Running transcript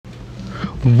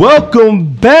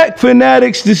Welcome back,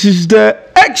 fanatics. This is the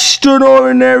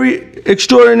Extraordinary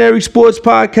Sports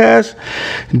Podcast.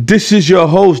 This is your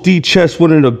host, D Chess,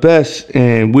 one of the best,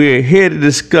 and we're here to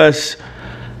discuss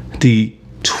the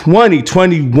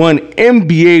 2021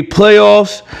 NBA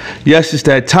playoffs. Yes, it's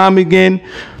that time again.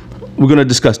 We're going to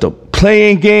discuss the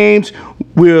playing games.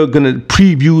 We're going to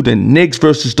preview the Knicks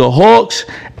versus the Hawks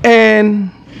and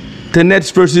the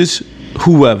Nets versus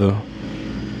whoever.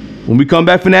 When we come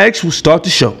back, fanatics, we'll start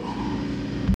the show.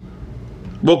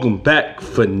 Welcome back,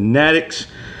 fanatics.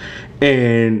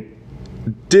 And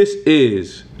this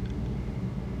is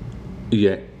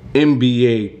your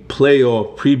NBA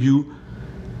playoff preview.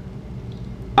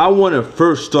 I want to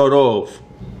first start off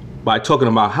by talking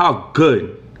about how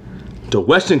good the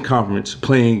Western Conference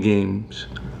playing games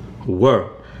were.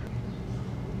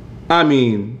 I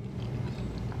mean,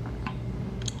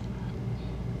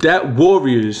 that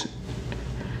Warriors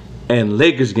and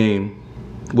Lakers game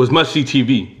was must-see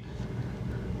TV.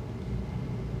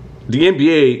 The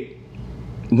NBA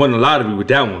won the lottery with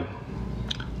that one.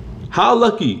 How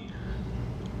lucky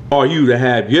are you to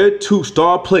have your two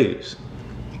star players,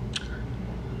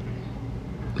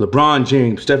 LeBron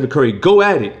James, Stephen Curry, go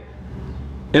at it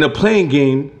in a playing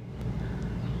game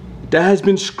that has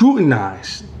been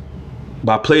scrutinized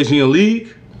by players in the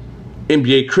league,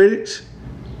 NBA critics.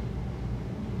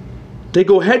 They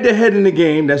go head-to-head in the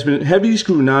game that's been heavily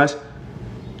scrutinized,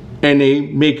 and they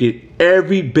make it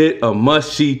every bit a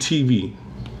must-see TV.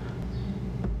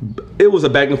 It was a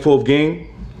back-and-forth game.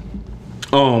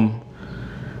 The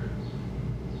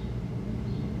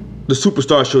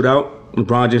superstar showed out.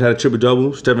 LeBron James had a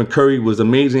triple-double. Stephen Curry was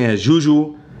amazing as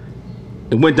usual.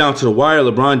 It went down to the wire.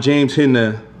 LeBron James hitting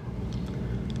a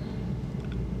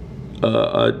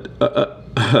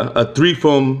three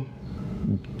from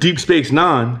Deep Space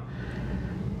Nine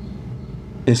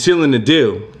and sealing the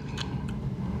deal.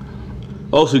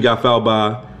 Also got fouled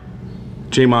by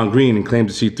Draymond Green and claimed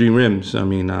to see 3 rims. I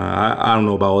mean, I don't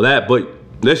know about all that, but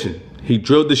listen, he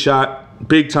drilled the shot,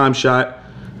 big-time shot,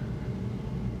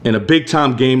 in a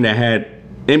big-time game that had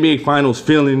NBA Finals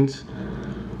feelings,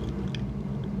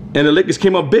 and the Lakers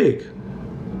came up big.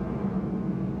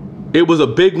 It was a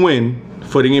big win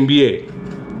for the NBA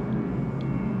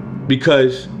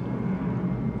because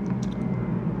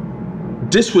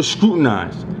this was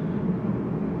scrutinized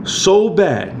so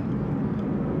bad,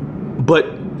 but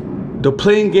the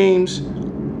playing games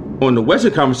on the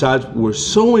Western Conference side were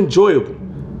so enjoyable.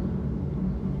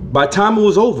 By the time it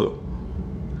was over,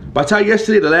 by the time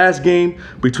yesterday, the last game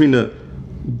between the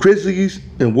Grizzlies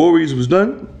and Warriors was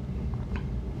done,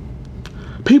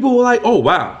 people were like, oh,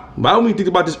 wow, why don't we think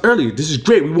about this earlier? This is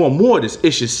great. We want more of this.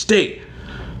 It should stay.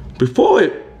 Before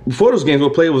those games were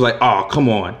played, it was like, oh, come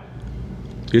on.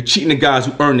 You're cheating the guys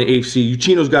who earned the 8th seed. You're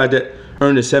cheating those guys that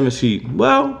earned the 7th seed.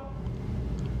 Well,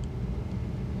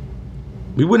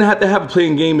 we wouldn't have to have a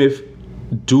playing game if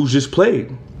dudes just played.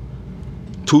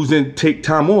 Dudes didn't take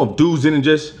time off. Dudes didn't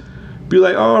just be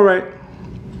like, oh, all right,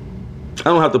 I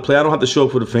don't have to play. I don't have to show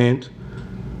up for the fans.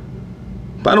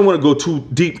 But I don't want to go too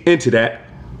deep into that.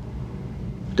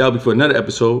 That'll be for another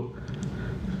episode.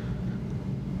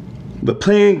 But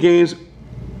playing games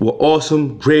were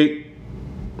awesome, great.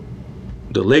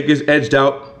 The Lakers edged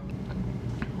out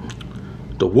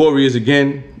the Warriors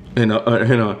again in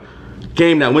a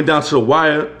game that went down to the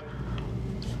wire.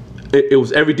 It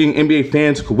was everything NBA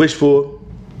fans could wish for.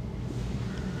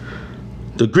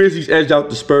 The Grizzlies edged out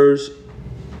the Spurs.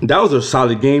 That was a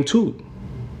solid game too.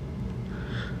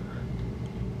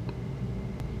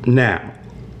 Now,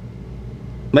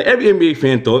 like every NBA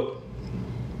fan thought,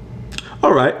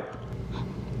 all right,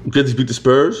 Grizzlies beat the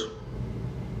Spurs.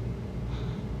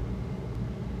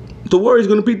 The Warriors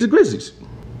going to beat the Grizzlies.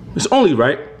 It's only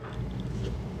right.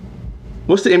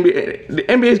 What's the NBA? The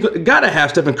NBA's got to have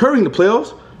Stephen Curry in the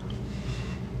playoffs.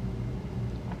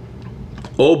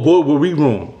 Oh boy, were we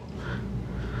wrong.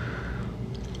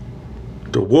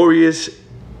 The Warriors,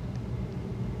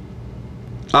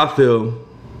 I feel,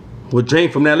 were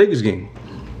drained from that Lakers game.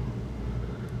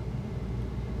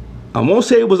 I won't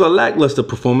say it was a lackluster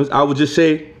performance. I would just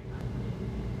say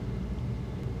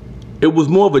it was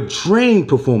more of a drained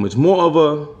performance, more of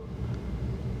a,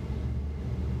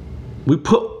 we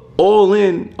put all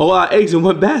our eggs in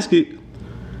one basket,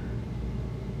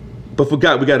 but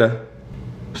forgot we gotta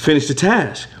finish the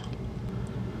task.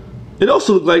 It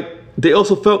also looked like they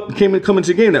also coming into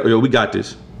the game that, yo, we got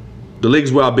this. The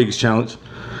Lakers were our biggest challenge.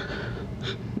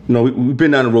 You know, we've been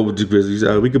down the road with the Grizzlies.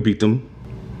 We could beat them.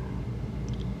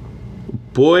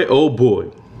 Boy, oh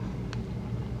boy.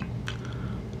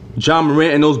 Ja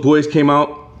Morant and those boys came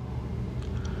out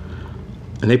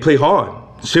and they play hard.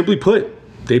 Simply put,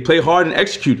 They played hard and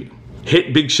executed.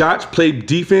 Hit big shots, played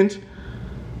defense.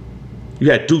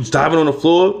 You had dudes diving on the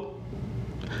floor.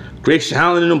 Grayson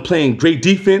Allen and them playing great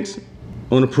defense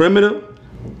on the perimeter.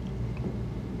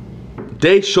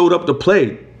 They showed up to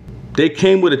play. They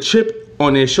came with a chip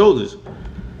on their shoulders.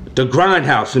 The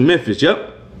grindhouse in Memphis,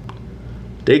 yep.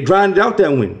 They grinded out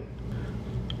that win.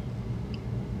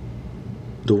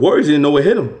 The Warriors didn't know what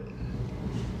hit them.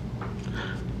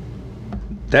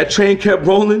 That train kept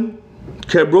rolling.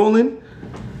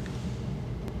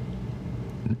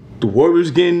 The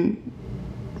Warriors getting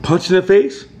punched in the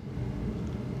face.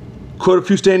 Caught a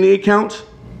few standing 8 counts.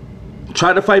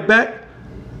 Tried to fight back,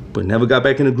 but never got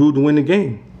back in the groove to win the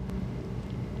game.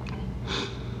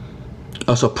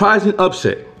 A surprising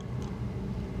upset.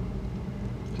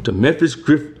 The Memphis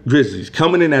Grizzlies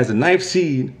coming in as the 9th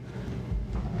seed.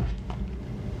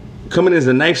 Coming as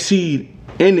the 9th seed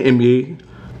in the NBA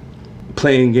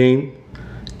playing game.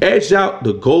 Edged out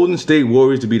the Golden State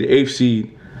Warriors to be the 8th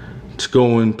seed to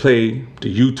go and play the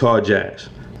Utah Jazz.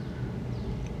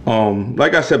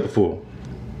 Like I said before,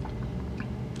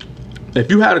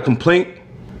 if you had a complaint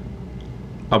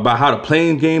about how the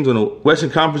playing games on the Western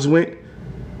Conference went,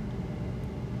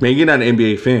 man, you're not an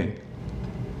NBA fan.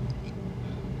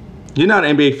 You're not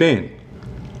an NBA fan.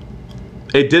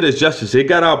 It did us justice. It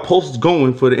got our pulses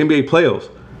going for the NBA playoffs.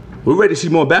 We're ready to see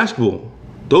more basketball.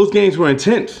 Those games were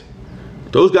intense.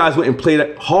 Those guys went and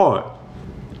played hard.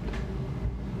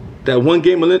 That one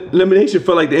game elimination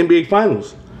felt like the NBA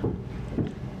Finals.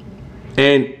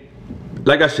 And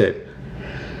like I said,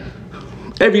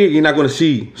 every year you're not going to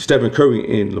see Stephen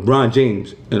Curry and LeBron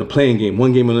James in a playing game,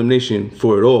 one game elimination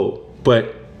for it all.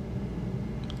 But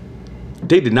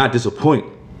they did not disappoint.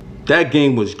 That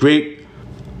game was great,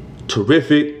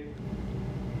 terrific.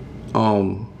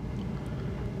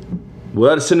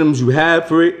 What other synonyms you have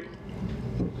for it?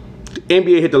 The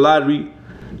NBA hit the lottery,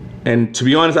 and to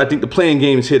be honest, I think the playing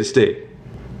game is here to stay.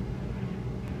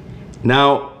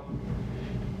 Now,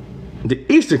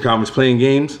 the Eastern Conference playing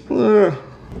games,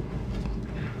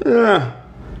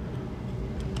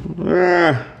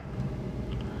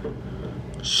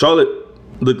 Charlotte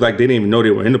looked like they didn't even know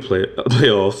they were in the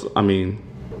playoffs. I mean,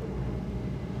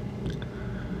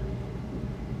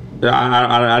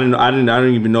 I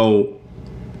didn't even know.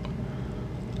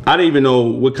 I didn't even know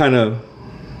what kind of.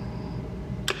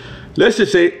 Let's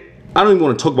just say I don't even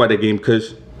want to talk about that game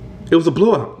because it was a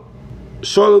blowout.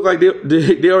 Charlotte looked like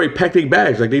they already packed their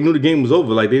bags, like they knew the game was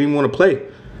over, like they didn't want to play.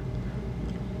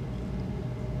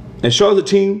 And Charlotte's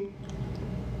a team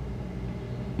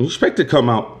you expect to come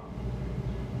out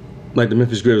like the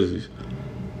Memphis Grizzlies.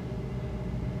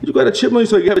 You got a chip on you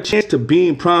so you have a chance to be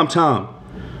in prime time.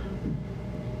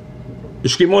 You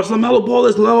scream, "Oh, LaMelo Ball,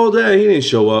 is LaMelo there?" He didn't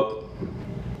show up.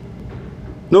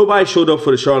 Nobody showed up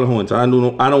for the Charlotte Hornets. I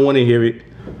don't want to hear it.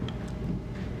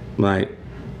 Like,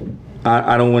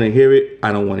 I don't want to hear it.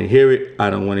 I don't want to hear it. I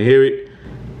don't want to hear it.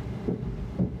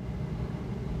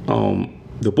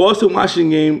 The Boston-Washington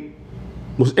game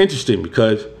was interesting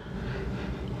because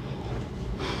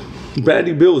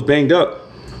Bradley Beal was banged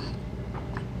up.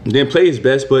 Didn't play his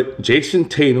best, but Jason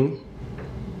Tatum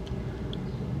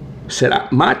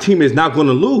said, "My team is not going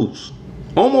to lose."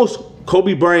 Almost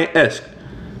Kobe Bryant-esque.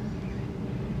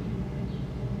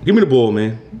 Give me the ball,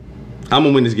 man. I'm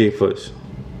going to win this game first.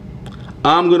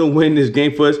 I'm going to win this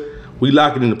game first. We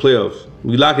lock it in the playoffs.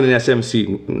 We lock it in that 7th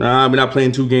seed. Nah, we're not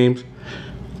playing 2 games.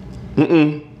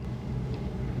 It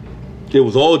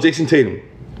was all Jason Tatum.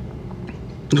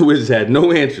 The Wizards had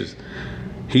no answers.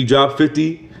 He dropped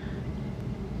 50.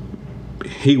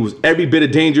 He was every bit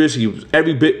of dangerous. He was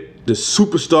every bit the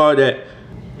superstar that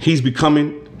he's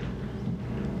becoming.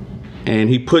 And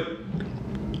he put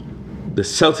the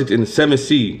Celtics in the 7th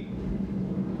seed.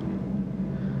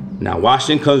 Now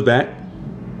Washington comes back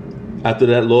after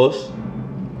that loss,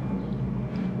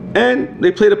 and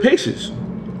they play the Pacers.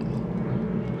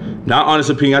 Now, honest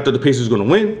opinion, I thought the Pacers were going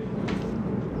to win.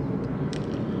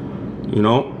 You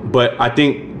know, but I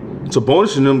think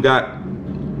Sabonis and them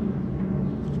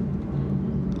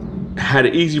had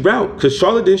an easy route because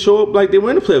Charlotte didn't show up like they were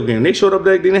in the playoff game. They showed up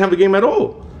like they didn't have a game at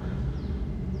all.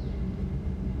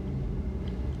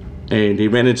 And they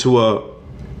ran into a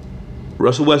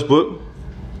Russell Westbrook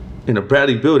and a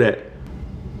Bradley Beal that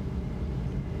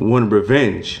wanted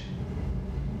revenge.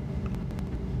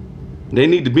 They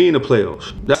need to be in the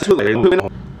playoffs. That's what they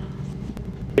want.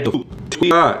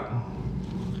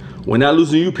 We're not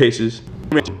losing you, Pacers.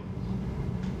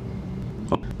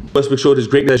 Westbrook showed his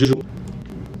greatness as usual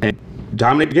and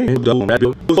dominated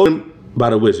the game by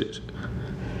the Wizards.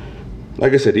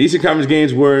 Like I said, the Eastern Conference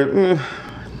games were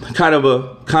kind of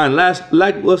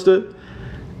lackluster,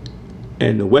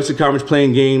 And the Western Conference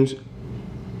playing games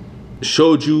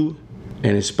showed you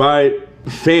and inspired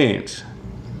fans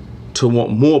to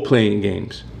want more playing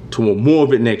games, to want more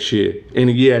of it next year and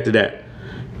the year after that.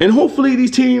 And hopefully these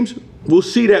teams will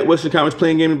see that Western Conference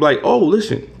playing game and be like, oh,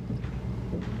 listen,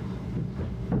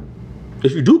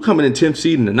 if you do come in the 10th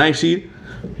seed and the 9th seed,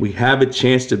 we have a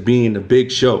chance to be in the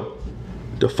big show,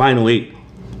 the final 8.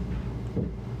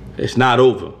 It's not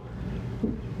over.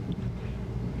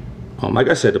 Like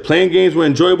I said, the playing games were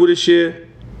enjoyable this year.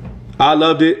 I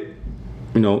loved it.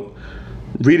 You know,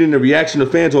 reading the reaction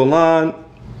of fans online,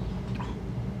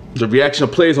 the reaction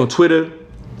of players on Twitter.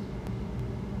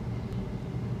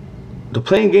 The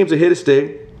playing games are here to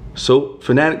stay. So,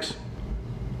 Fanatics,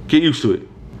 get used to it.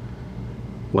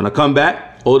 When I come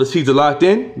back, all the seeds are locked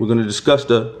in. We're going to discuss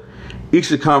the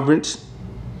Eastern Conference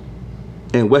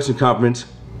and Western Conference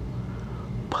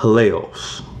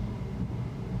playoffs.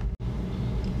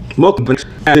 Welcome to this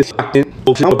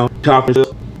conference.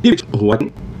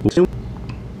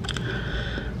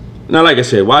 Now, like I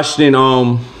said,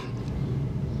 Washington,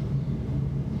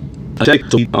 this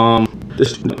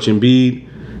Embiid,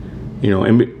 you know,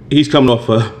 and he's coming off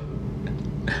an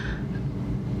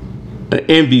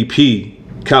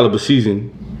MVP caliber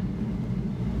season.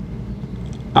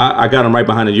 I got him right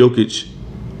behind the Jokic,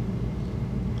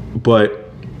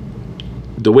 but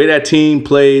the way that team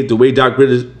played, the way Doc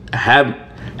Rivers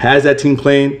has that team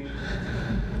playing,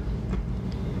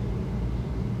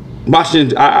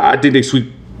 Washington, I think they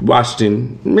sweep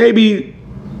Washington. Maybe,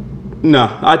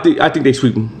 no, I think they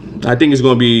sweep them. I think it's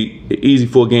going to be easy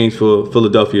 4 games for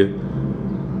Philadelphia.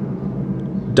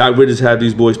 Doc Rivers have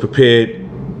these boys prepared.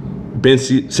 Ben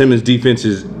Simmons' defense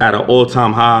is at an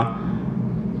all-time high.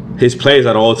 His play is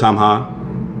at an all-time high.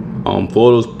 For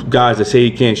all those guys that say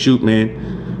he can't shoot,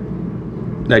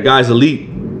 man, that guy's elite.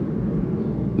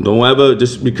 Don't ever,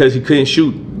 just because he couldn't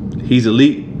shoot, he's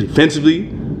elite defensively.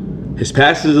 His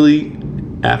pass is elite.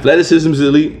 Athleticism is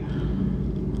elite.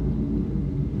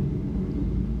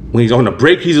 When he's on the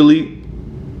break, he's elite.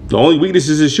 The only weakness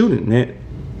is his shooting, man.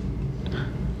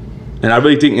 And I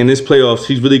really think in this playoffs,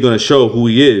 he's really going to show who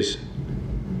he is.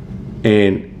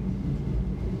 And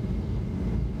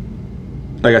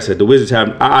like I said, the Wizards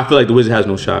have, I feel like the Wizards has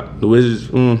no shot. The Wizards,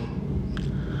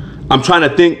 I'm trying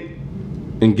to think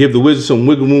and give the Wizards some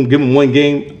wiggle room, give them 1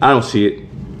 game. I don't see it.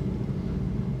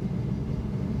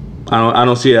 I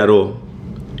don't see it at all.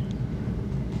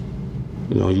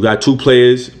 You know, you got 2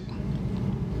 players,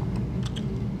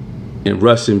 and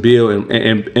Russ and Bill,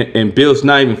 and Bill's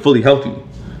not even fully healthy.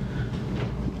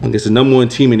 I guess the number 1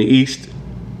 team in the East.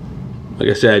 Like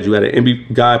I said, you got an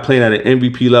MVP guy playing at an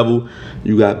MVP level.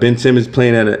 You got Ben Simmons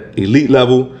playing at an elite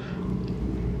level.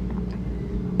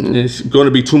 It's going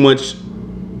to be too much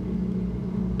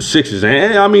Sixers.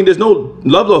 And I mean, there's no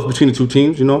love lost between the 2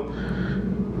 teams, you know.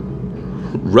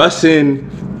 Russ and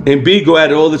Embiid go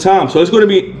at it all the time. So it's going to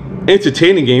be an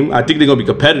entertaining game. I think they're going to be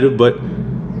competitive, but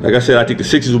like I said, I think the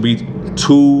Sixers will be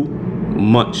too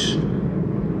much.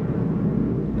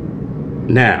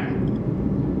 Now,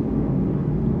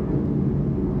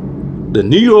 the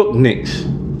New York Knicks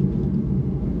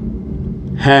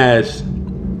has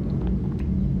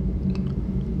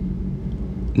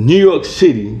New York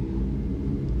City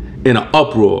in an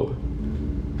uproar.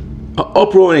 An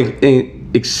uproar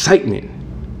and excitement.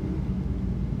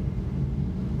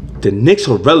 The Knicks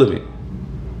are relevant.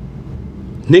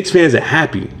 Knicks fans are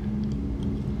happy.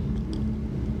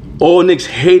 All Knicks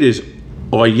haters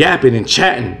are yapping and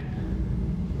chatting.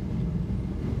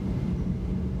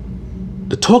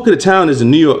 The talk of the town is the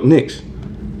New York Knicks.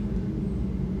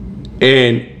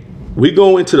 And we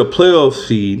go into the playoff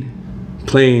seed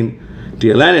playing the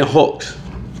Atlanta Hawks.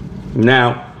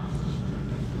 Now,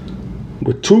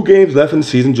 with 2 games left in the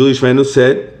season, Julius Randle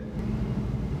said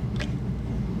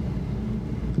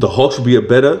the Hawks will be a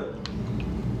better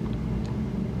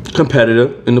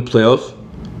competitor in the playoffs,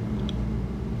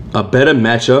 a better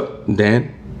matchup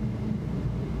than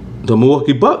the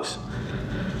Milwaukee Bucks.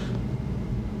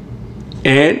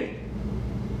 And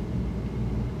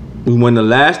we won the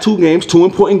last 2 games, 2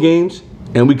 important games,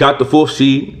 and we got the 4th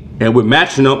seed, and we're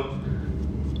matching up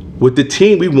with the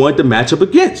team we wanted to match up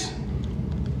against.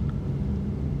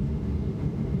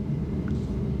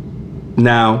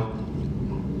 Now,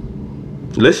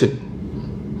 listen.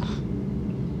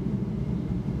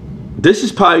 This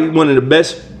is probably one of the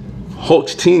best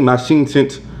Hawks team I've seen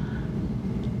since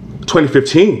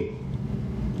 2015.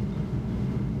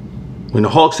 When the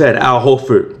Hawks had Al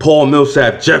Horford, Paul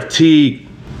Millsap, Jeff Teague,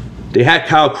 they had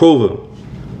Kyle Korver.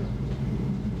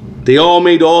 They all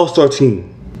made the All-Star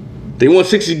team. They won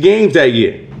 60 games that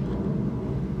year.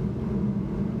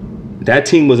 That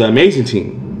team was an amazing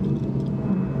team.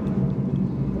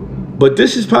 But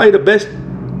this is probably the best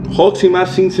Hawks team I've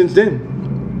seen since then.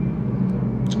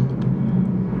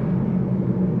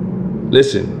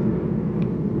 Listen,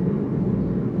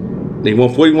 they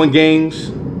won 41 games.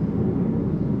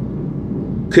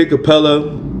 Clint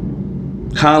Capella,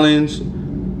 Collins,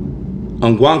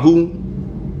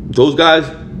 Ngwangu, those guys,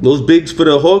 those bigs for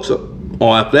the Hawks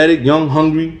are athletic, young,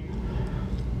 hungry,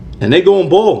 and they go on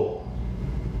ball.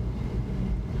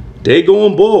 They go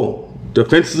on ball.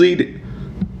 Defensively,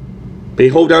 they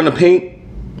hold down the paint.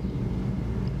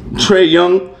 Trae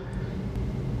Young,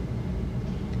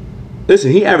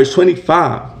 listen, he averaged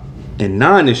 25 and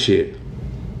 9 this year.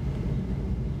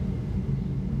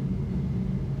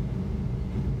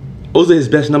 Those are his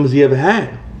best numbers he ever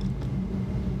had.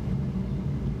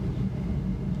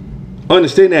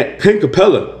 Understand that Clint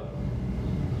Capella,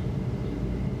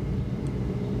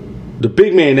 the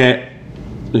big man that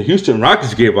the Houston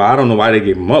Rockets gave up, I don't know why they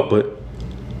gave him up, but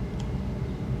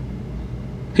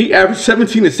he averaged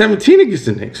 17 and 17 against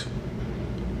the Knicks.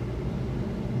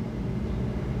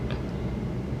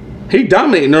 He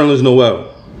dominated Nerlens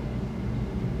Noel.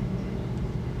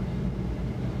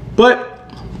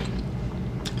 But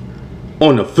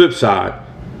on the flip side,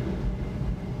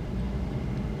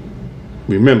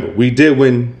 remember, we did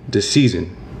win the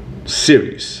season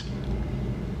series.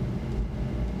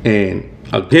 And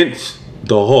against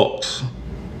the Hawks,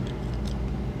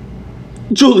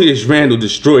 Julius Randle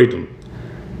destroyed them.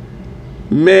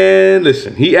 Man,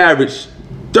 listen, he averaged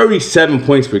 37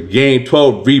 points per game,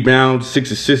 12 rebounds, 6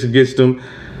 assists against them.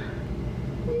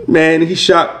 Man, he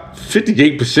shot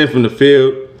 58% from the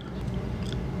field.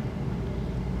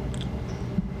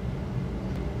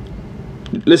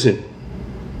 Listen,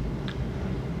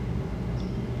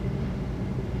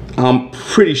 I'm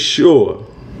pretty sure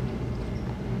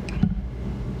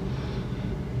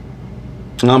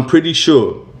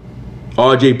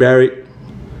RJ Barrett,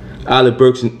 Alec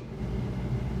Burks, and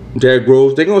Derrick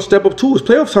Rose, they're going to step up too. It's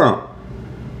playoff time.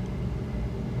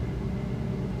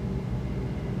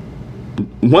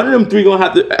 One of them three going to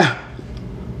have to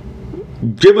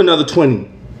give another 20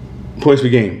 points per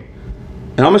game.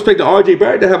 And I'm expecting RJ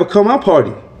Barrett to have a come-out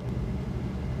party.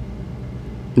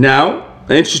 Now,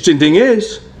 the interesting thing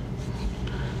is,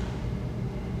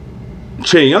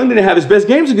 Trae Young didn't have his best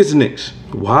games against the Knicks.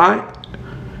 Why?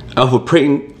 Elfrid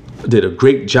Payton did a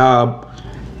great job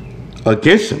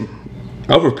against him.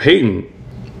 Elfrid Payton,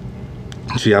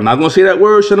 see, I'm not going to say that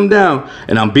word, shut him down.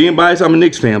 And I'm being biased, I'm a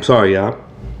Knicks fan, I'm sorry, y'all.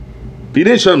 If he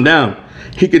didn't shut him down,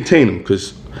 he contained him,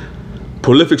 because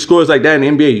prolific scores like that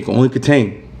in the NBA, you can only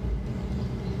contain.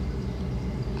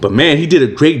 But man, he did a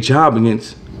great job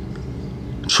against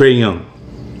Trae Young.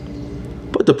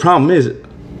 But the problem is,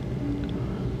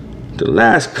 the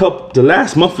last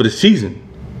month of the season,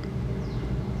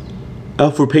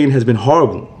 Elfrid Payton has been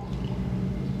horrible.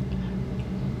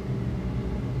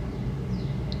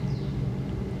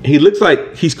 He looks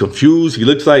like he's confused. He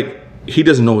looks like he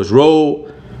doesn't know his role.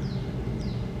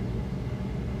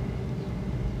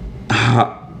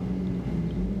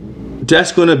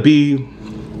 That's going to be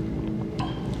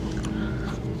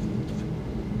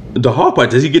the hard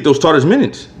part. Does he get those starters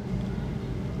minutes?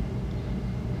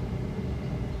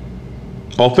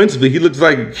 Offensively, he looks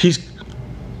like he's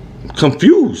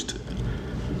confused.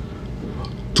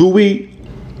 Do we?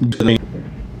 That's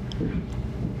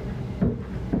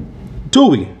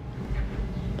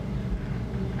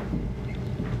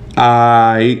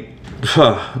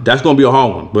going to be a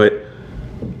hard one. But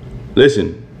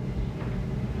listen,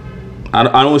 I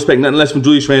don't expect nothing less from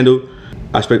Julius Randle.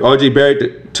 I expect RJ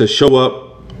Barrett to show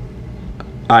up.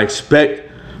 I expect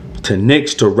the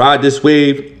Knicks to ride this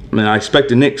wave. I expect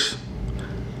the Knicks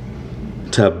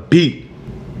to beat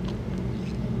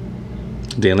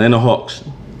the Atlanta Hawks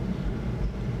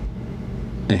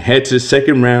and head to the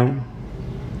second round,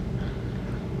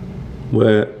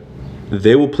 where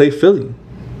they will play Philly.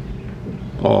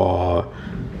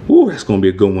 That's going to be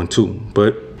a good one too.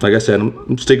 But like I said,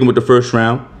 I'm sticking with the first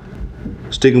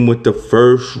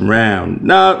round.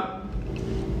 Now,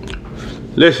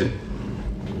 listen.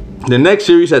 The next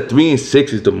series at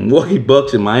 3-6 is the Milwaukee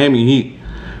Bucks and Miami Heat.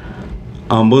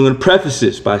 I'm going to preface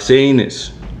this by saying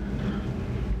this.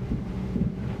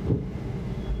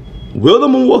 Will the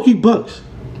Milwaukee Bucks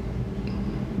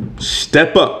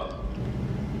step up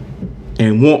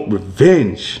and want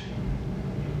revenge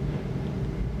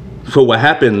for what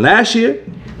happened last year?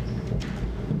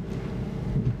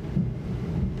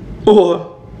 Or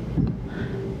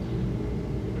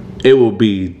it will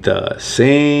be the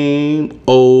same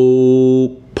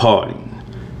old party?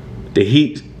 The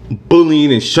Heat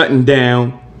bullying and shutting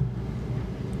down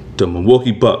the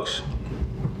Milwaukee Bucks.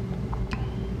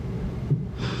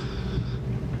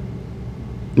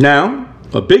 Now,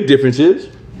 a big difference is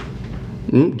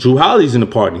Jrue Holiday's in the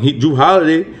party. Jrue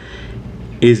Holiday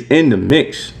is in the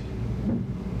mix.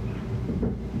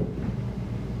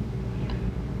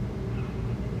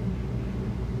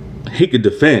 He could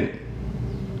defend.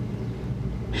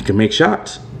 He can make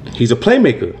shots. He's a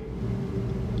playmaker.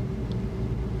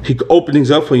 He could open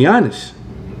things up for Giannis.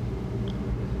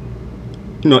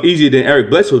 Easier than Eric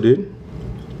Bledsoe did.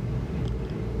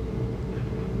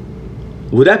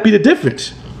 Would that be the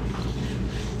difference?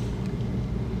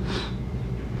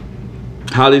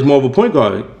 Holiday's more of a point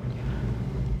guard.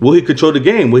 Will he control the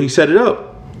game? Will he set it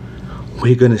up?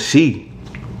 We're going to see.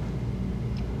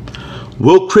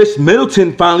 Will Chris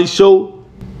Middleton finally show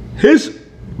his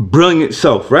brilliant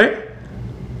self, right?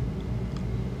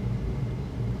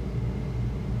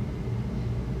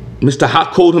 Mr.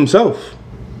 Hot Cold himself.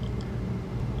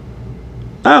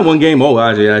 One game,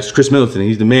 it's Chris Middleton.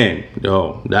 He's the man.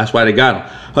 That's why they got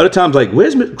him. Other times, like,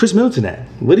 where's Chris Middleton at?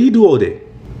 What do he do all day?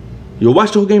 You'll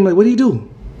watch the whole game, like, what do you do?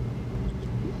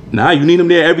 Nah, you need him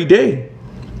there every day.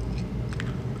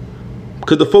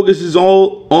 Because the focus is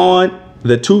all on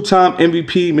the two-time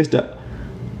MVP, Mr.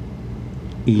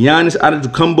 Giannis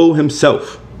Antetokounmpo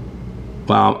himself.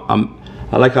 Wow,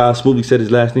 I like how Smoothie said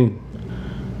his last name.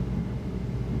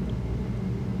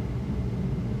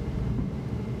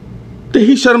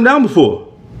 He shut him down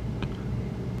before.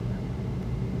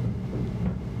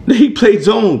 He played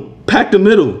zone, packed the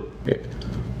middle.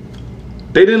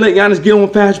 They didn't let Giannis get on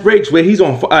fast breaks where he's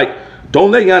on.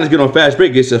 Don't let Giannis get on fast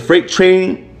break. It's a freight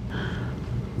train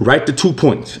right to 2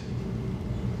 points.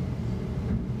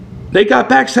 They got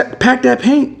packed that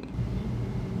paint.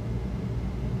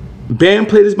 Bam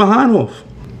played his behind off.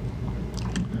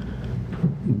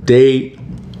 They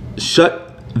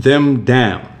shut them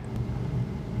down.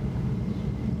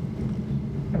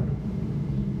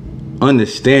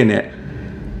 Understand that.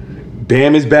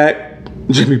 Bam is back.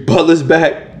 Jimmy Butler's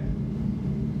back.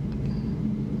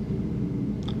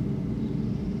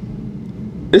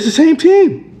 It's the same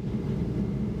team.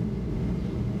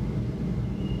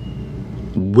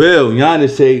 Will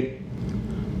Giannis say,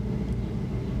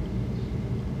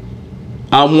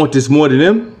 I want this more than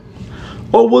them?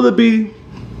 Or will it be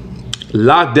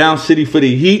lockdown city for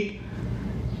the Heat?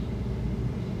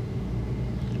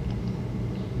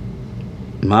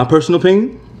 My personal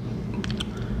opinion,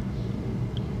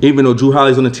 even though Jrue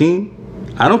Holiday's on the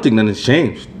team, I don't think nothing's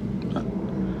changed.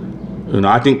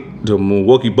 I think the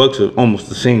Milwaukee Bucks are almost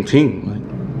the same team.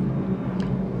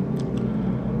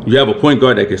 You have a point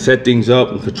guard that can set things up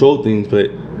and control things,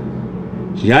 but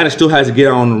Giannis still has to get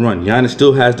out on the run. Giannis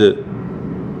still has to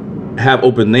have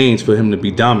open lanes for him to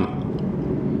be dominant.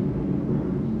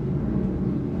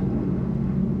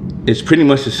 It's pretty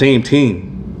much the same team.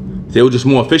 They were just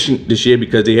more efficient this year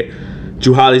because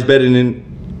Jrue Holiday's better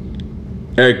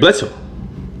than Eric Bledsoe.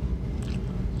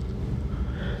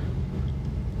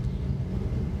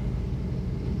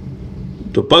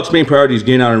 The Bucks' main priority is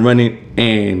getting out and running,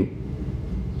 and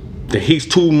the Heat's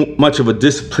too much of a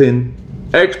discipline.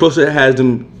 Eric Bledsoe has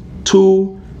them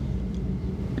too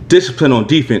disciplined on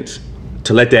defense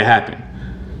to let that happen.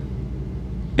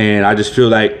 And I just feel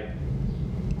like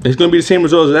it's going to be the same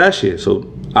results as last year.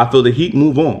 So I feel the Heat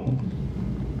move on.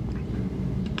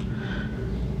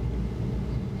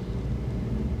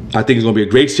 I think it's going to be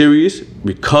a great series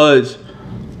because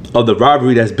of the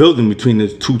rivalry that's building between the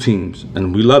two teams.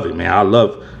 And we love it, man.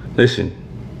 Listen.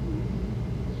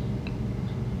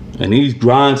 In these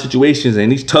grind situations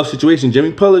and these tough situations,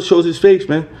 Jimmy Butler shows his face,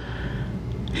 man.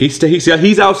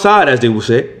 He's outside, as they will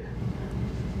say.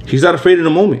 He's not afraid of the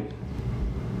moment.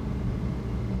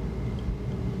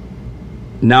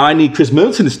 Now I need Chris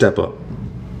Middleton to step up.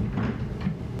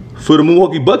 For the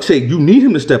Milwaukee Bucks' sake, you need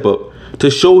him to step up to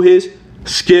show his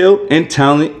skill and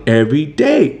talent every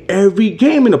day, every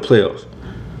game in the playoffs.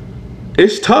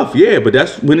 It's tough, yeah, but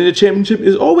that's winning the championship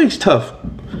is always tough.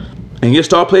 And your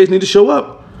star players need to show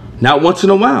up, not once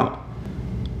in a while.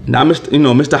 Now,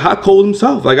 Mr. Hot Cold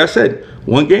himself, like I said,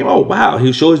 one game, oh wow,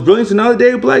 he'll show his brilliance. Another day,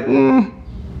 he'll be like,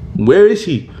 where is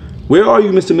he? Where are you,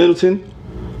 Mr. Middleton?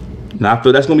 Now I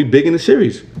feel that's gonna be big in the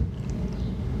series.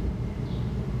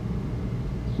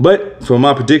 But for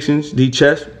my predictions,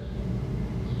 D-Chess,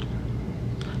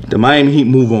 the Miami Heat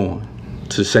move on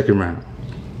to the second round.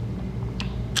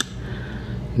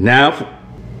 Now,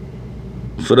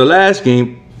 for the last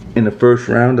game in the first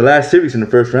round, the last series in the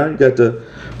first round, you got the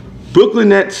Brooklyn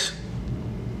Nets,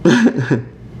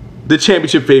 the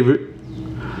championship favorite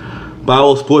by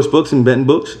all sports books and betting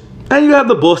books, and you have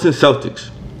the Boston Celtics.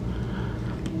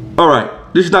 All right,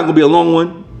 this is not going to be a long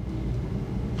one.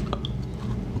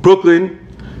 Brooklyn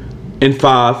in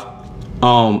 5.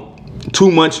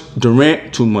 Too much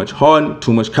Durant, too much Harden,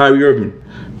 too much Kyrie Irving.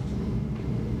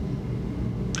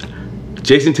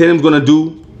 Jason Tatum's going to do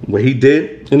what he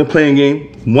did in the playing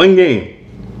game. One game.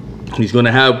 He's going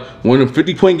to have one of them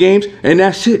 50-point games, and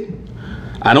that's it.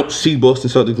 I don't see Boston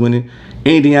Celtics winning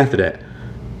anything after that.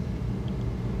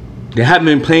 They haven't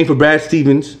been playing for Brad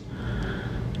Stevens.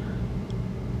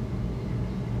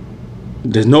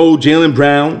 There's no Jaylen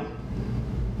Brown.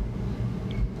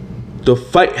 The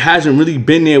fight hasn't really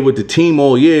been there with the team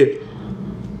all year.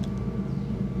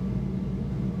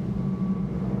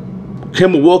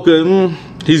 Kemba Walker,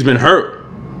 he's been hurt.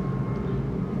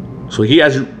 So he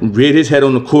hasn't reared his head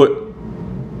on the court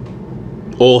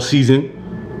all season.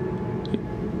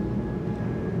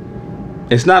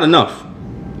 It's not enough.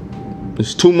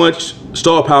 There's too much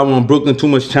star power on Brooklyn, too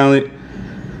much talent.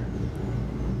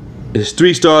 It's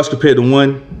 3 stars compared to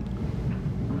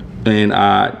 1. And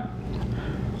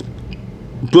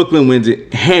Brooklyn wins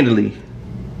it handily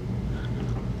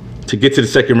to get to the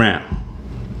second round.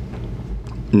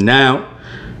 Now,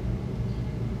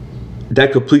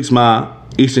 that completes my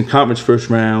Eastern Conference first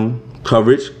round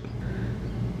coverage.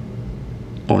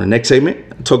 On the next segment,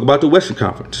 I'll talk about the Western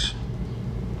Conference.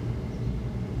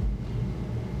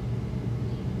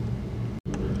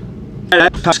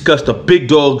 Let's discuss the big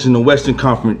dogs in the Western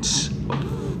Conference.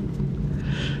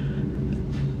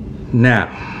 Now,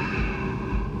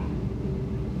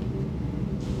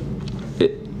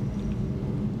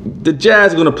 the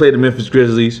Jazz are going to play the Memphis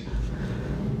Grizzlies.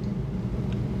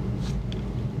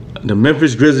 The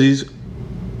Memphis Grizzlies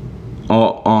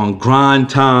are on grind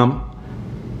time.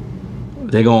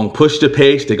 They're going to push the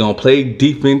pace. They're going to play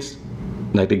defense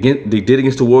like they did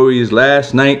against the Warriors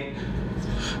last night.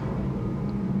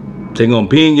 They're going to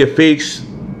be in your face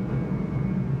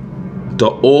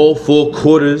all 4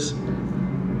 quarters.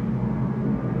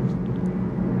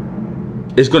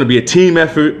 It's going to be a team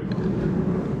effort.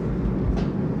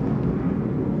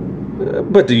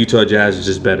 But the Utah Jazz is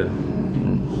just better.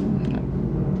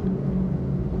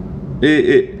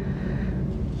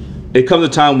 It comes a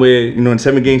time where, in a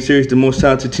 7-game series, the most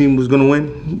talented team was going to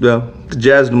win. Well, the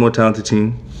Jazz are the more talented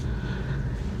team.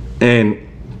 And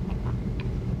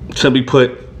simply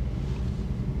put,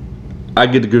 I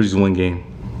get the Grizzlies 1 game.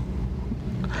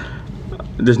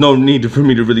 There's no need for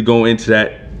me to really go into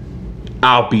that.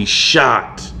 I'll be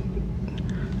shocked.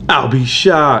 I'll be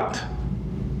shocked.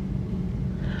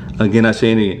 Again, I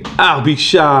say it again. I'll be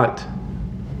shocked.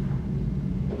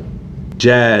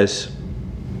 Jazz.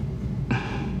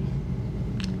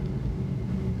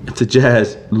 If the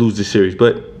Jazz lose the series,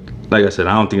 but like I said,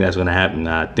 I don't think that's going to happen.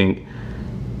 I think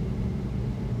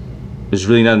there's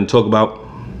really nothing to talk about.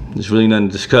 There's really nothing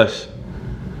to discuss.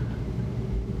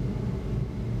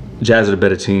 Jazz are the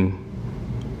better team.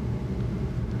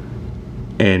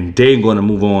 And they're going to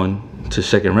move on to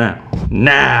second round.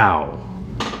 Now.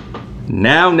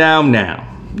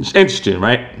 It's interesting,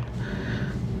 right?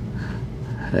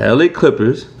 The LA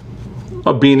Clippers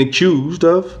are being accused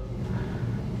of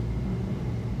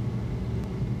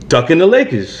ducking the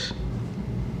Lakers.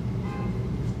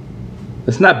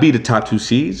 Let's not be the top 2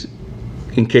 seeds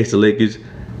in case the Lakers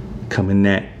come in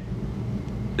that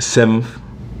 7th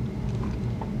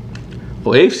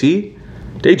or 8th seed.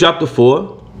 They dropped the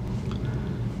 4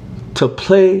 to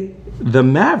play the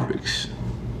Mavericks.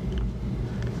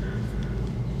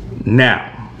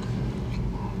 Now,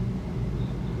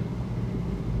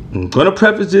 I'm going to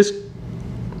preface this.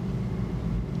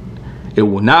 It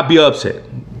will not be upset.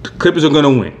 The Clippers are going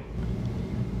to win.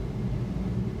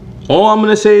 All I'm going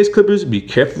to say is, Clippers, be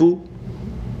careful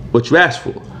what you ask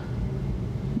for.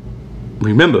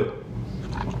 Remember,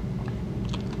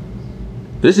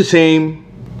 this is the same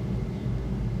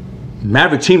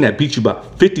Maverick team that beat you by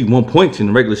 51 points in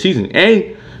the regular season.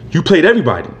 And you played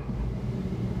everybody.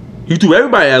 You threw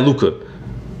everybody at Luka.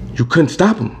 You couldn't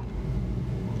stop him.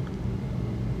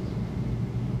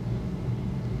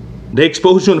 They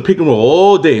exposed you on the pick and roll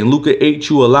all day, and Luka ate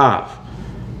you alive.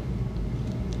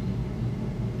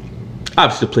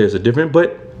 Obviously, the players are different,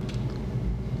 but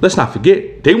let's not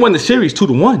forget, they won the series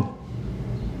 2-1.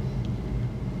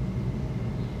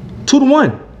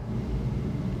 2-1.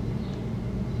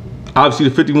 Obviously,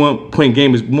 the 51-point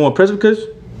game is more impressive because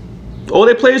all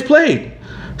their players played.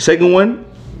 Second one,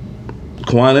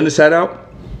 Kawhi Leonard sat out.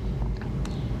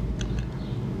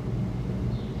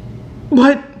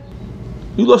 But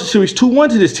you lost the series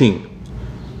 2-1 to this team.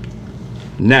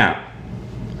 Now,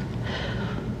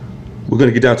 we're going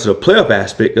to get down to the playoff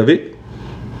aspect of it.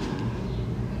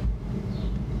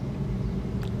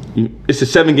 It's a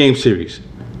 7-game series.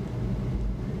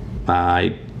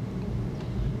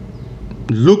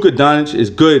 Luka Doncic is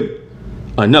good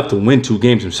enough to win 2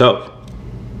 games himself.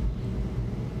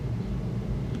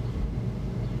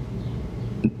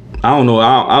 I don't know.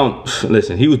 I don't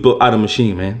listen. He was built out of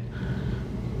machine, man.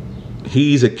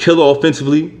 He's a killer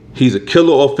offensively. He's a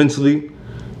killer offensively.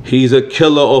 He's a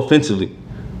killer offensively.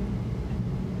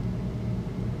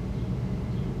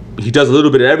 He does a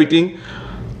little bit of everything.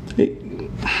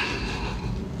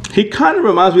 He kind of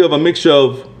reminds me of a mixture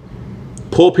of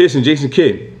Paul Pierce and Jason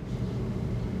Kidd.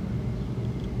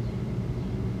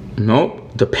 You know,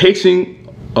 the pacing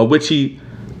of which he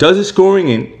does his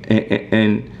scoring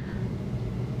and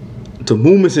the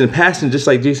movements and the passing, just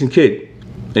like Jason Kidd.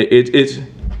 It's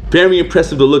very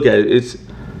impressive to look at. It's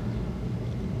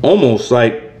almost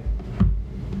like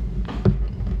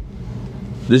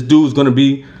this dude's gonna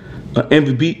be an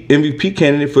MVP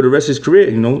candidate for the rest of his career.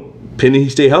 You know, pending he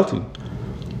stay healthy.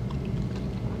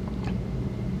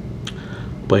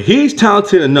 But he's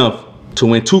talented enough to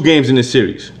win 2 games in this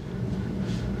series.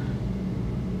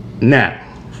 Now,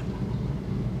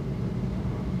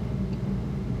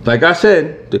 like I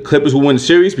said, the Clippers will win the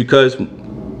series because,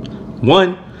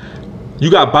 one, you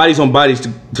got bodies on bodies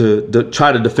to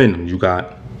try to defend them. You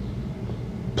got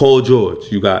Paul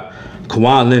George. You got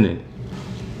Kawhi Leonard.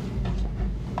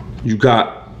 You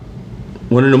got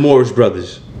one of the Morris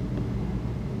brothers.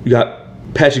 You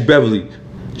got Patrick Beverley.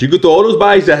 You could throw all those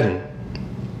bodies at him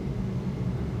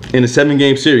in a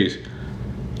 7-game series.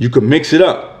 You could mix it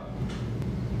up.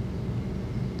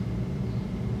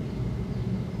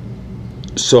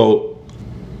 So,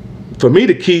 for me,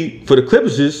 the key for the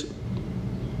Clippers is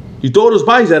you throw those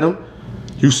bodies at him,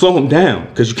 you slow him down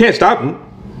because you can't stop him.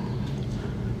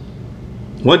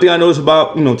 One thing I noticed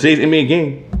about today's NBA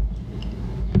game,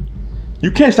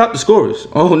 you can't stop the scorers.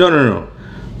 Oh no!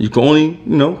 You can only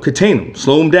contain them,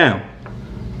 slow them down.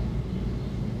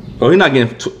 Oh, you're not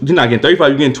getting 35.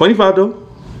 You're getting 25 though.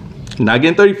 You're not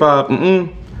getting 35.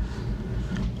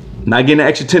 Not getting an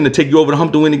extra 10 to take you over the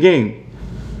hump to win the game.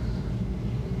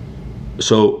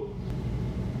 So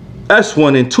that's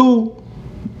 1 and 2.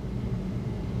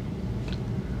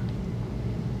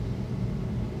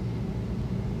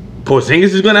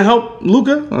 Porzingis is gonna help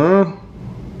Luka.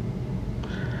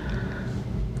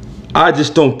 I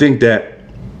just don't think that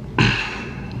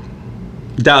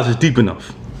Dallas is deep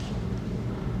enough.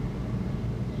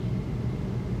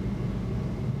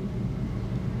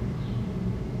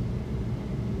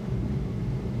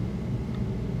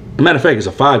 Matter of fact, it's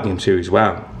a 5-game series.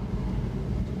 Wow.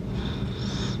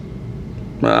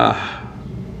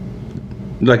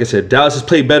 Like I said, Dallas has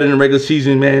played better in the regular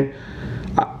season, man.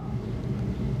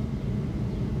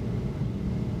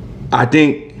 I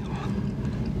think,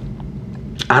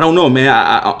 I don't know, man.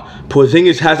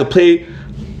 Porzingis has to play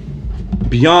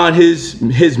beyond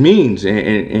his means,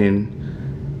 and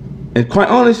quite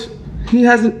honest, he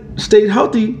hasn't stayed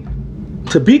healthy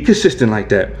to be consistent like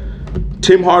that.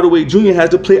 Tim Hardaway Jr. has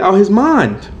to play out his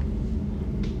mind.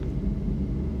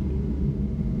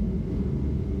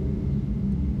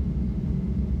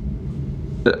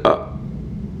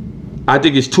 I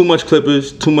think it's too much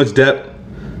Clippers, too much depth.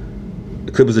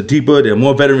 The Clippers are deeper. They're a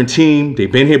more veteran team.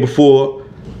 They've been here before.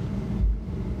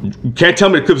 You can't tell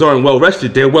me the Clippers aren't well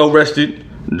rested. They're well rested.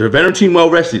 They're a veteran team, well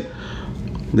rested.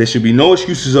 There should be no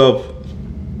excuses of,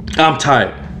 I'm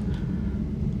tired.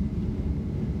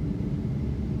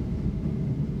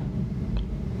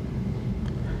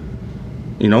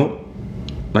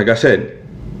 Like I said,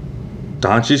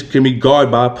 Doncic can be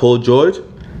guarded by Paul George.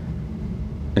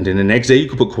 And then the next day you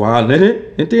could put Kawhi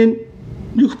Leonard. And then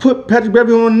you could put Patrick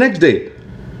Beverley on the next day.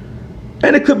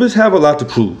 And the Clippers have a lot to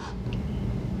prove.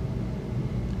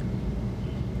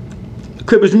 The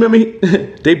Clippers, remember,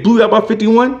 they blew out by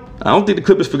 51? I don't think the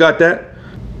Clippers forgot that.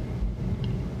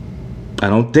 I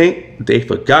don't think they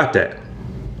forgot that.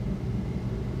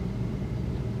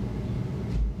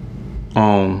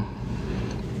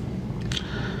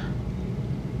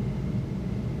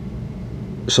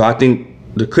 So I think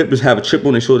the Clippers have a chip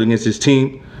on their shoulder against this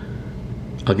team,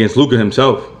 against Luka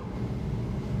himself,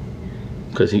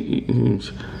 because he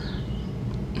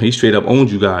straight up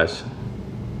owns you guys.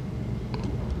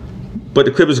 But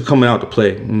the Clippers are coming out to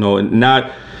play,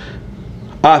 not.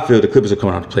 I feel the Clippers are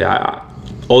coming out to play.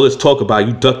 All this talk about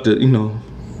you ducked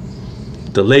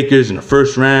the Lakers in the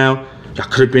first round. Y'all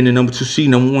could have been the number 2 seed,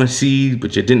 number 1 seed,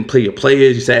 but you didn't play your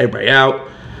players. You sat everybody out,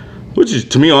 which is,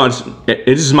 to me, honest.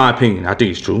 This is my opinion. I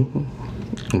think it's true.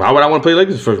 Why would I want to play the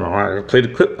Lakers the first round?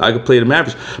 I could play the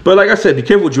Mavericks. But like I said, be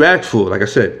careful what you ask for. Like I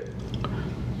said,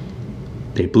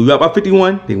 they blew you out by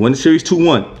 51. They won the series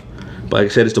 2-1. But like I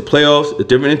said, it's the playoffs, a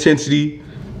different intensity.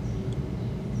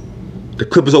 The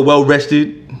Clippers are well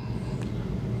rested.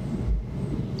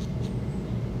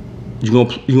 You're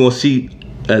gonna see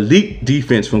elite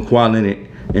defense from Kawhi Leonard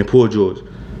and Paul George,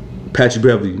 Patrick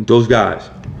Beverley, those guys.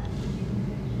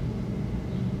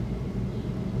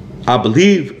 I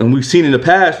believe, and we've seen in the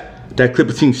past, that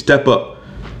Clippers team step up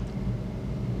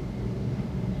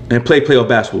and play playoff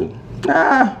basketball.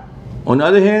 On the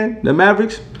other hand, the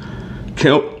Mavericks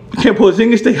can't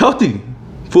Porzingis stay healthy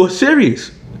for a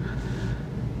series.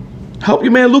 Help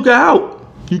your man Luka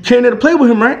out. You came there to play with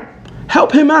him, right?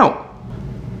 Help him out.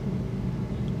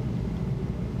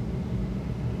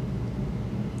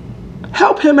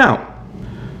 Help him out.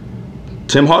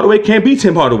 Tim Hardaway can't be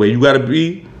Tim Hardaway. You gotta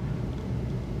be,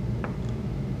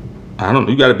 I don't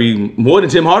know, you gotta be more than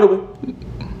Tim Hardaway.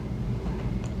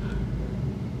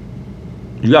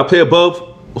 You gotta play above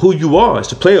who you are. It's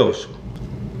the playoffs.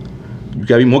 You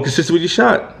gotta be more consistent with your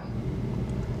shot.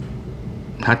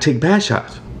 Not take bad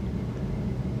shots.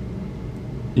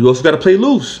 You also gotta play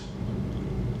loose.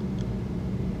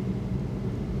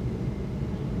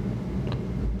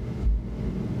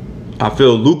 I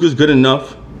feel Luka's good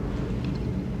enough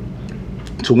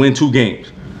to win 2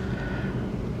 games.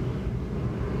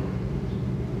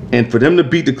 And for them to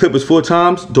beat the Clippers 4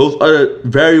 times, those other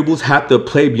variables have to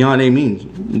play beyond their means.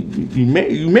 You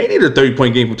may need a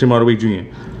 30-point game from Tim Hardaway Jr.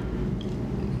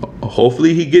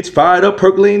 Hopefully he gets fired up,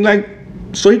 percolating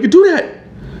so he could do that.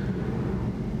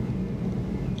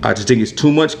 I just think it's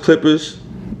too much Clippers.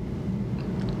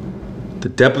 The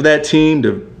depth of that team,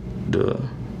 the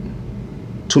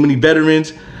too many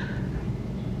veterans,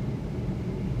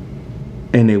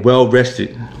 and they're well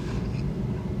rested,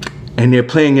 and they're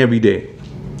playing every day.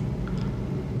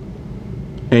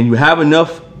 And you have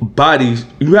enough bodies,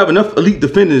 you have enough elite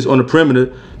defenders on the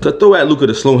perimeter to throw at Luka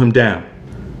to slow him down.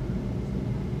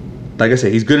 Like I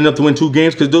said, he's good enough to win 2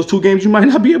 games, because those 2 games you might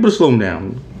not be able to slow him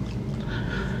down.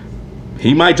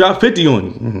 He might drop 50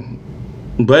 on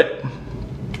you. But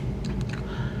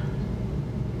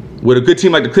with a good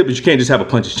team like the Clippers, you can't just have a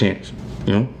puncher's chance.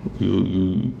 You know,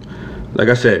 you like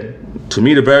I said, to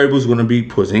me the variables are going to be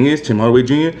Porzingis, Tim Hardaway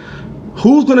Jr.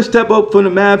 Who's going to step up for the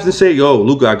Mavs and say, yo,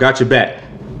 Luka, I got your back?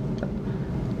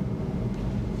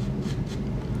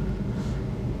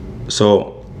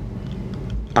 So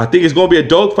I think it's going to be a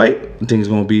dogfight. I think it's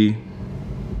going to be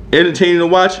entertaining to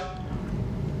watch.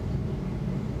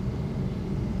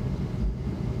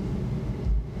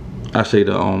 I say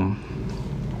the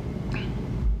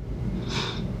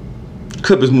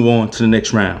Clippers move on to the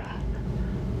next round.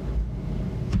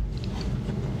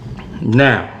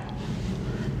 Now,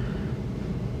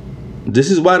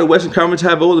 this is why the Western Conference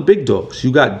have all the big dogs.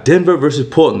 You got Denver versus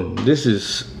Portland. This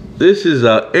is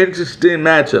an interesting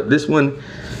matchup. This one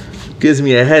gives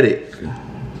me a headache.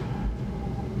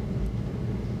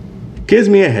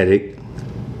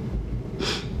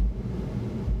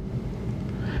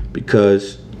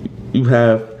 Because you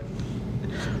have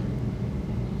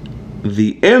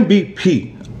the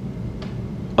MVP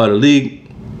of the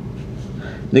league,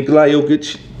 Nikola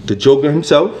Jokic, the Joker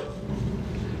himself,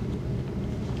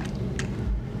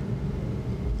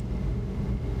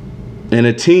 and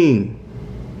a team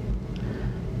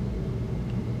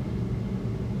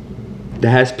that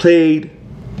has played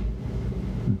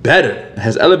better,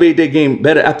 has elevated their game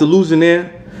better after losing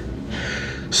their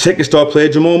second star player,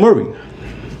 Jamal Murray.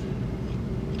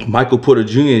 Michael Porter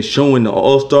Jr. is showing the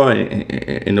all-star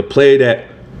and the player that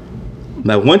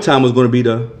one time was going to be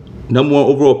the #1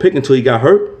 overall pick until he got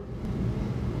hurt.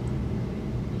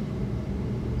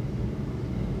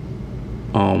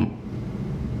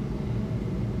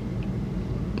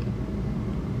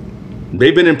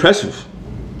 They've been impressive.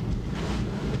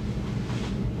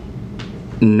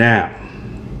 Now,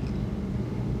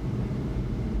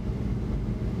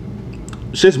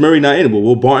 since Murray not in,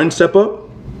 will Barton step up?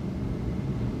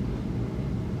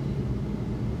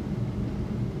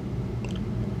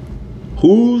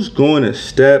 Who's going to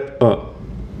step up?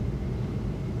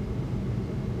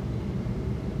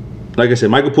 Like I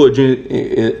said, Michael Porter Jr.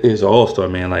 is an all-star,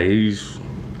 man. Like,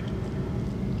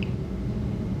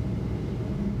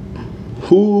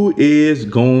 who is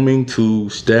going to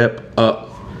step up?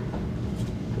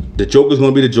 The Joker's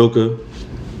going to be the Joker.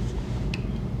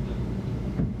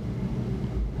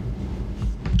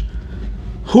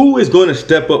 Who is going to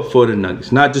step up for the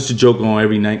Nuggets? Not just the Joker on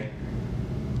every night.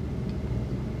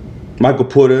 Michael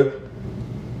Porter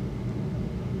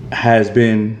has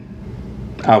been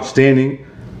outstanding.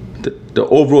 The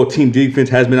overall team defense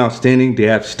has been outstanding. They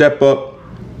have stepped up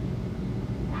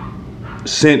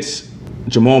since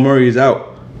Jamal Murray is out.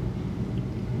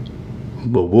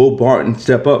 But will Barton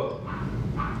step up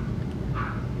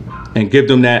and give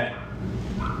them that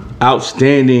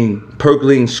outstanding,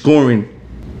 percolating scoring?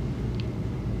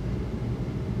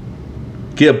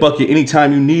 Get a bucket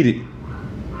anytime you need it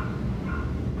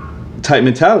type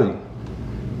mentality.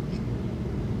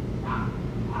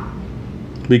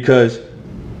 Because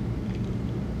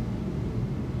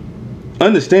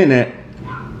understand that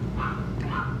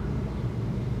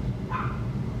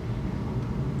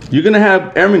you're going to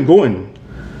have Aaron Gordon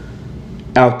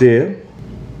out there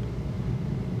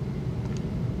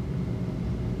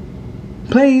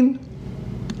playing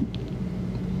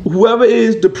whoever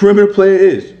is the perimeter player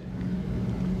is.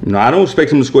 You know, I don't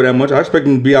expect him to score that much. I expect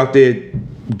him to be out there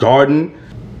guarding,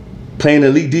 playing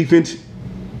elite defense.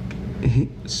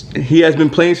 He has been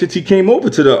playing since he came over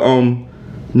to the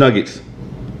Nuggets.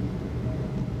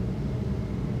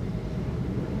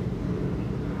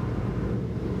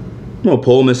 You know,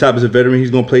 Paul Millsap is a veteran. He's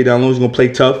going to play down low. He's going to play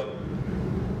tough.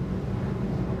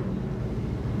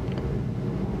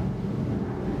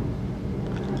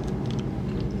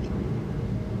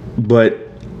 But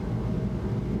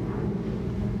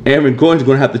Aaron Gordon's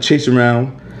going to have to chase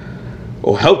around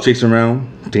or help chase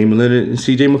around Damian Lillard and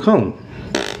CJ McCollum.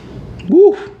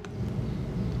 Woo.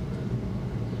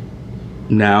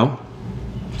 Now,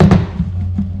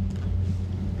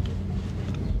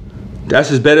 that's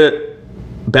his better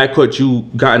backcourt you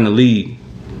got in the league.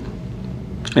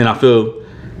 And I feel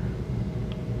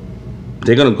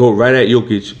they're going to go right at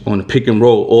Jokic on the pick and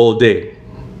roll all day.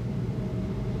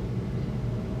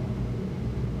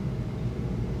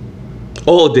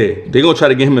 All day. They're going to try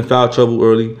to get him in foul trouble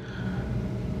early.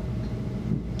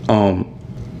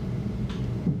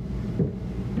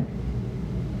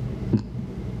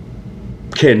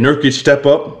 Can Nurkic step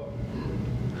up?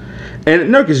 And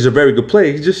Nurkic is a very good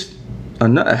player. He's just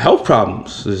health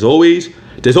problems. There's always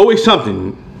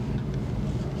something.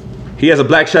 He has a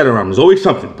black shadow around him. There's always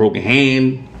something. Broken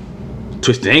hand,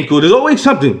 twisted ankle. There's always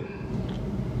something.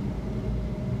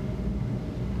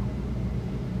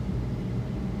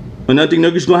 Another thing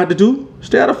Nurkic is going to have to do,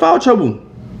 stay out of foul trouble.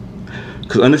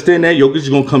 Because understand that Jokic is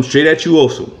going to come straight at you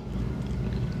also.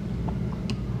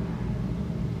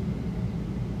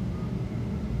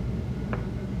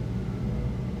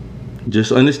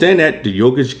 Just understand that the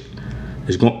Jokic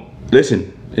is going.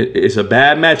 Listen, it's a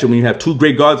bad matchup when you have two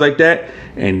great guards like that,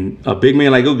 and a big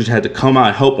man like Jokic had to come out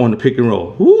and help on the pick and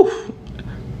roll. Woo!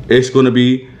 It's going to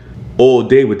be all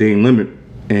day with Dame Lillard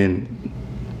and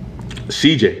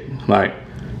CJ. Like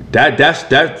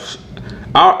that's.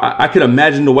 I can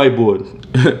imagine the whiteboard.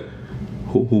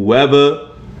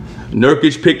 Whoever,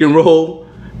 Nurkic pick and roll,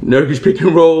 Nurkic pick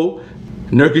and roll,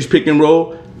 Nurkic pick and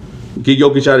roll, get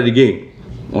Jokic out of the game.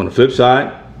 On the flip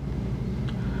side,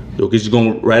 Jokic is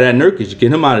going right at Nurkic,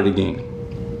 get him out of the game.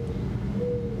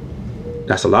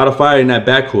 That's a lot of fire in that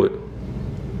backcourt.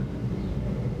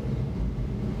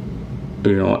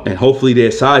 You know, and hopefully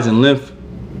their size and length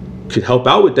could help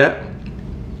out with that.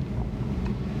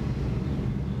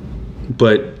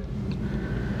 But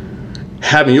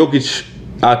having Jokic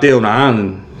out there on the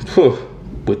island,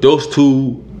 with those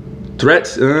two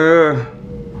threats, they're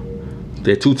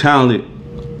too talented.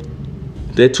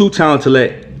 They're too talented to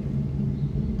let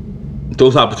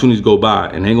those opportunities go by,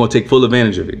 and they're going to take full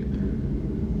advantage of it.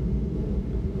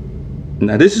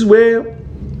 Now, this is where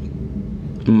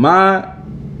my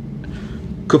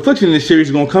confliction in this series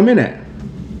is going to come in at.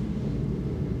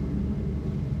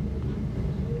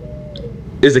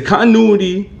 Is the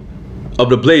continuity of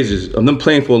the Blazers, of them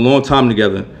playing for a long time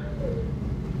together,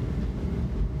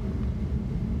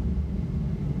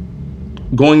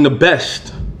 going the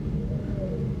best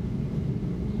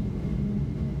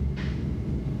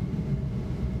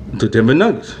to Denver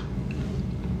Nuggets?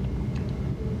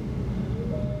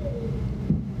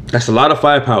 That's a lot of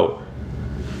firepower.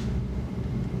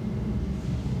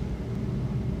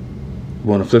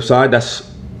 But on the flip side,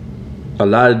 that's a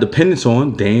lot of dependence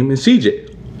on Dame and CJ.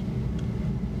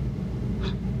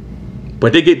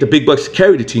 But they get the big bucks to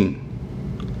carry the team.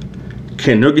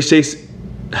 Can Nurkic stay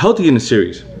healthy in the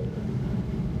series?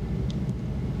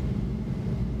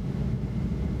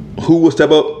 Who will step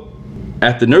up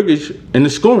after Nurkic in the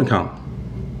scoring count?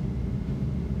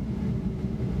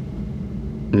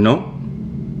 You know?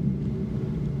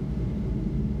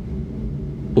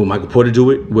 Will Michael Porter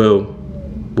do it? Will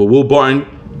Will Barton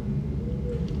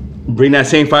bring that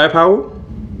same firepower?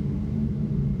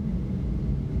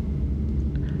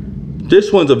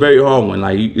 This one's a very hard one.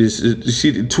 Like you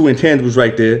see the two intangibles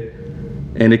right there,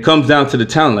 and it comes down to the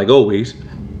talent, like always.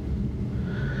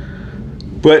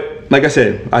 But like I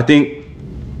said, I think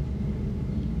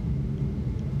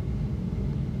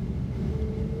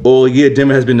all year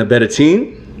Denver has been the better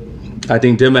team. I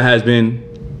think Denver has been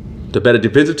the better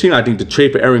defensive team. I think the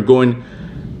trade for Aaron Gordon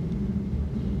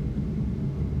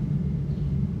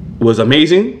was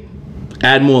amazing.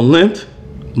 Add more length,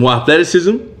 more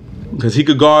athleticism, because he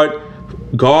could guard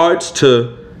guards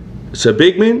to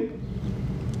big men,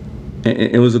 and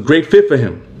it was a great fit for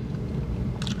him.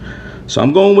 So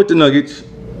I'm going with the Nuggets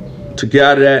to get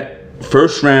out of that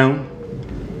first round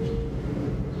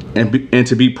and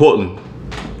to beat Portland.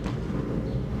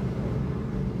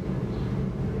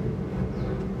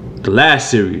 The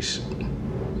last series,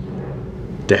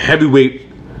 the heavyweight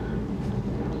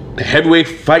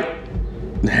fight,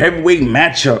 the heavyweight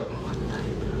matchup.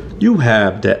 You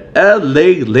have the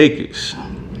LA Lakers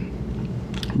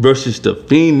versus the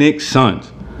Phoenix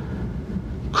Suns.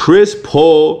 Chris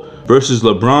Paul versus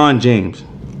LeBron James.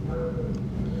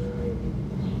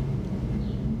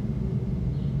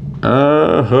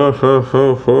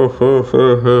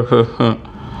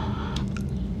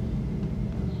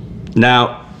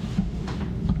 Now,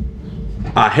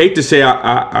 I hate to say,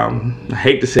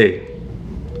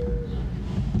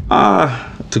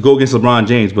 to go against LeBron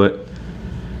James, but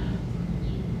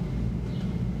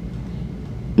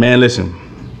man, listen.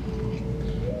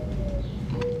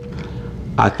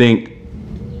 I think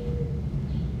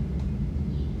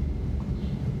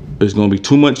there's going to be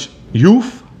too much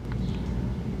youth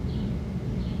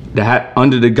that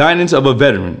under the guidance of a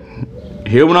veteran.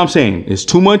 Hear what I'm saying? It's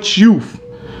too much youth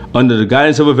under the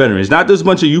guidance of a veteran. It's not just a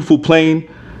bunch of youthful playing,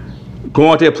 go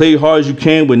out there, play hard as you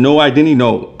can with no identity.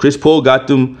 No, Chris Paul got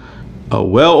them a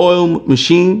well-oiled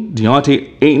machine.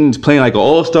 DeAndre Ayton's playing like an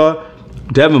all-star.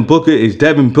 Devin Booker is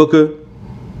Devin Booker.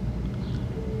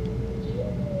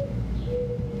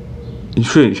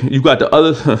 You got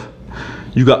other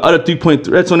 3-point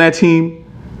threats on that team.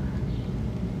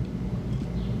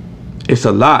 It's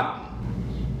a lot.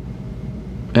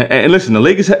 And listen, the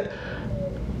Lakers,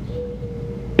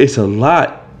 it's a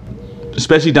lot,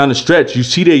 especially down the stretch. You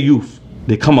see their youth.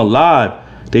 They come alive.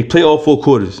 They play all 4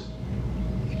 quarters.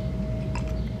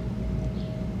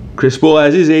 Chris Paul,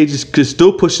 at his age, is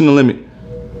still pushing the limit.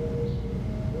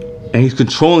 And he's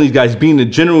controlling these guys, being the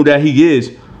general that he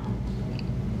is.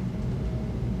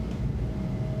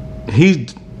 He's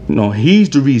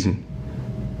the reason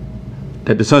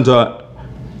that the Suns are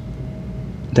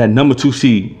that number 2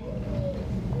 seed.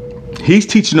 He's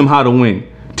teaching them how to win,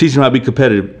 teaching them how to be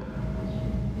competitive.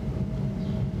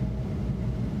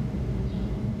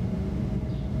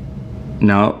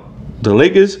 Now, the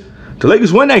Lakers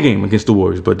won that game against the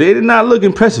Warriors, but they did not look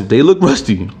impressive. They looked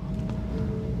rusty.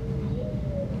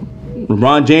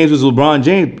 LeBron James was LeBron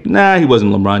James. Nah, he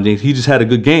wasn't LeBron James. He just had a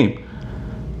good game.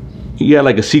 He had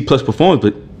like a C+ performance,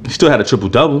 but he still had a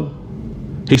triple-double.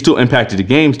 He still impacted the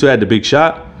game, still had the big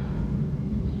shot.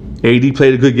 AD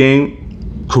played a good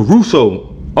game.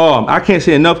 Caruso, I can't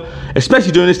say enough,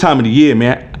 especially during this time of the year,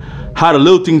 man, how the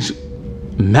little things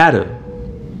matter.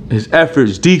 His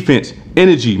efforts, defense,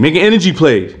 energy, making energy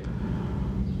plays.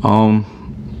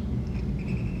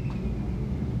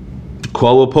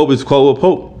 Caldwell Pope is Caldwell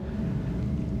Pope.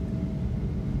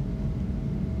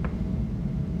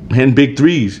 Hitting big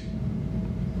threes.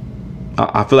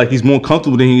 I feel like he's more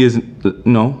comfortable than he is,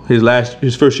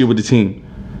 his first year with the team.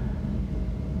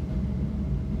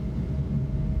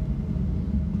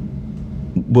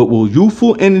 But will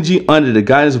youthful energy under the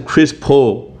guidance of Chris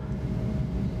Paul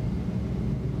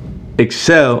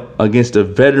excel against a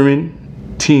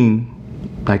veteran team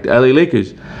like the LA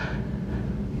Lakers?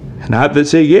 And I have to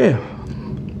say, yeah.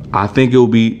 I think it will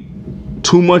be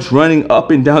too much running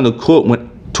up and down the court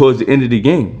towards the end of the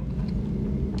game.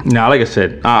 Now, like I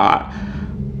said,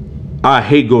 I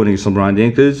hate going against LeBron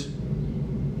James because,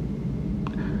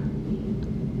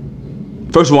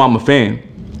 first of all, I'm a fan.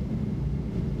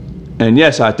 And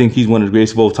yes, I think he's one of the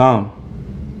greatest of all time.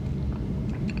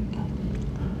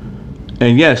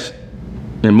 And yes,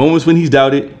 in moments when he's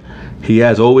doubted, he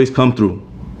has always come through.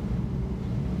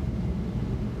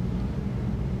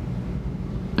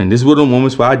 And this is one of the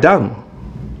moments where I doubt him.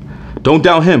 Don't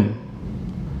doubt him.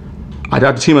 I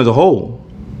doubt the team as a whole.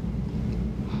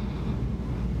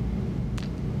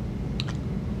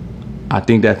 I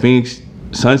think that Phoenix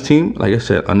Suns team, like I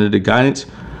said, under the guidance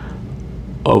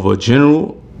of a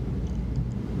general,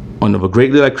 of a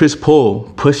great leader like Chris Paul,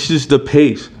 pushes the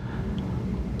pace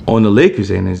on the Lakers,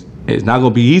 and it's not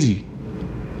going to be easy.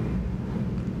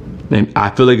 And I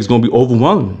feel like it's going to be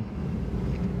overwhelming.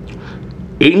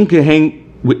 Ayton can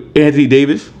hang with Anthony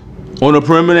Davis on the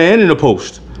perimeter and in the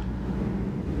post.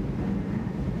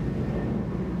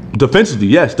 Defensively,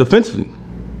 yes, defensively.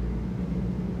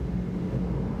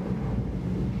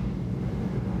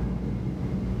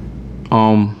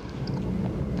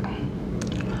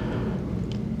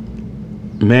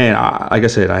 Man, like I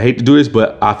said, I hate to do this,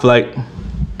 but I feel like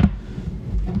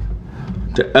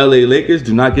the LA Lakers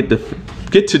do not get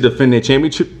to defend their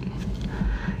championship,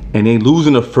 and they lose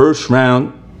in the first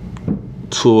round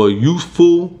to a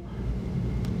youthful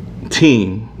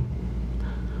team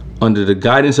under the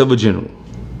guidance of a general.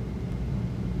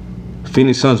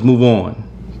 Phoenix Suns move on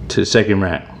to the second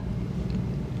round.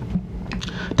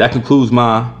 That concludes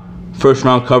my first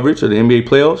round coverage of the NBA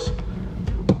playoffs.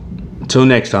 Until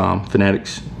next time,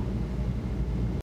 Fanatics.